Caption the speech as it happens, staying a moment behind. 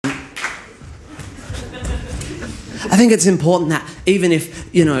I think it's important that even if,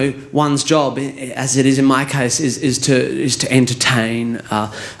 you know, one's job, as it is in my case, is to entertain.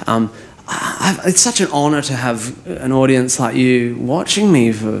 It's such an honour to have an audience like you watching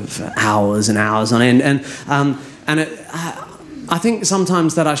me for hours and hours on end, and I think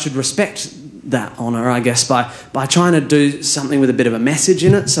sometimes that I should respect that honour, I guess, by trying to do something with a bit of a message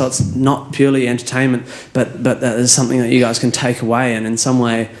in it, so it's not purely entertainment, but that is something that you guys can take away, and in some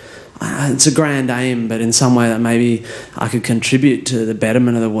way, it's a grand aim, but in some way that maybe I could contribute to the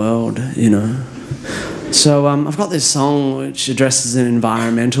betterment of the world, you know. So I've got this song which addresses an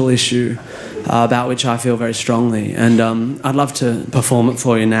environmental issue about which I feel very strongly, and I'd love to perform it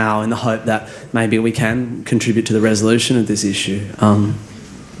for you now in the hope that maybe we can contribute to the resolution of this issue.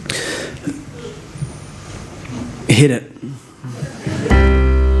 Hit it.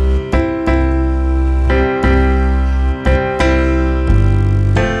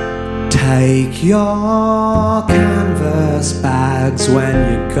 Take your canvas bags when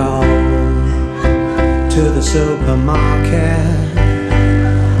you go to the supermarket.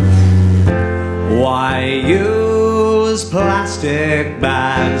 Why use plastic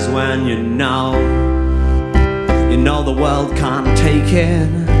bags when you know the world can't take it?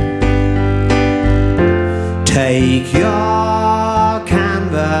 Take your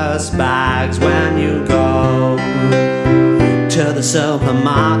canvas bags when you go to the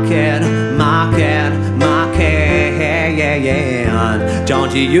supermarket, yeah.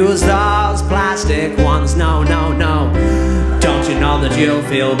 Don't you use those plastic ones, no. Don't you know that you'll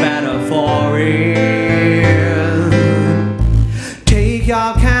feel better for it? Take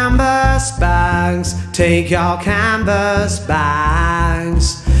your canvas bags, take your canvas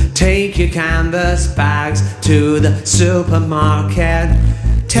bags, take your canvas bags to the supermarket.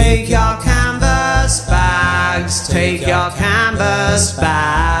 Take your canvas bags, take your canvas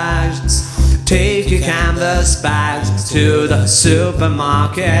bags, take your canvas bags to the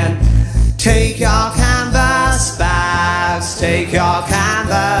supermarket. Take your canvas bags, take your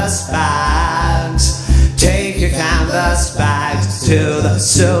canvas bags, take your canvas bags to the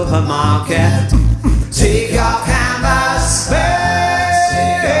supermarket. Take your canvas bags,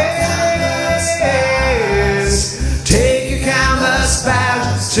 take your canvas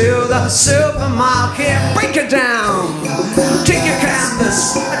bags to the supermarket. Break it down. Take your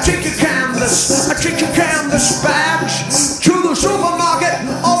canvas, take your canvas, take your canvas bags to the supermarket.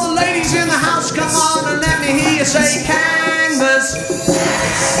 All the ladies in the house, come on and let me hear you say canvas.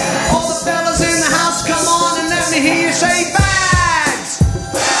 All the fellas in the house, come on and let me hear you say bags.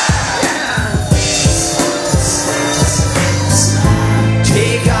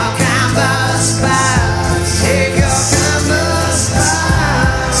 Take your canvas bags, take your canvas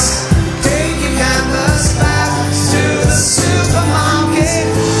bags, take your canvas bags to the supermarket.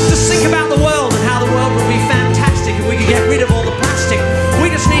 Just think about the world and how the world would be fantastic if we could get rid of all the plastic. We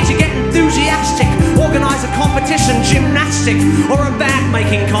just need to get enthusiastic, organise a competition, gymnastic, or a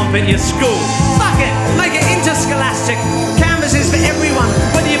bag-making comp at your school. Fuck it, make it interscholastic. Canvas is for everyone,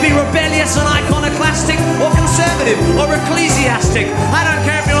 whether you be rebellious and iconoclastic, or conservative, or ecclesiastic. I don't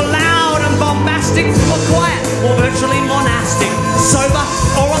care if you're loud and bombastic, or quiet, or virtually monastic, sober,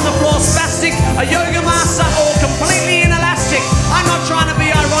 or on the floor spastic, a yoga master, or completely inelastic. I'm not trying to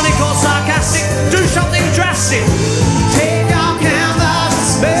be ironic or sarcastic. Do something drastic. Take your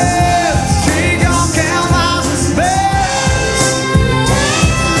canvas, babe. Take your canvas, babe.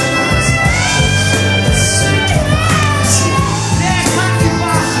 Yeah, clap your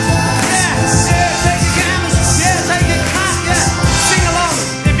glasses. Yeah, take your canvas. Yeah, take your clap. Yeah, sing along.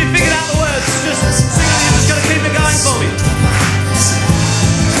 If you figured out the words, just sing along. You're just gonna keep it going for me.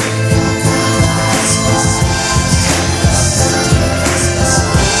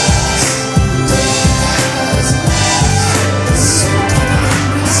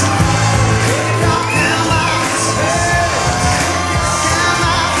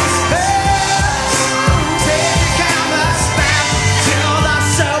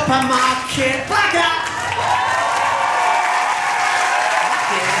 Supermarket, black out.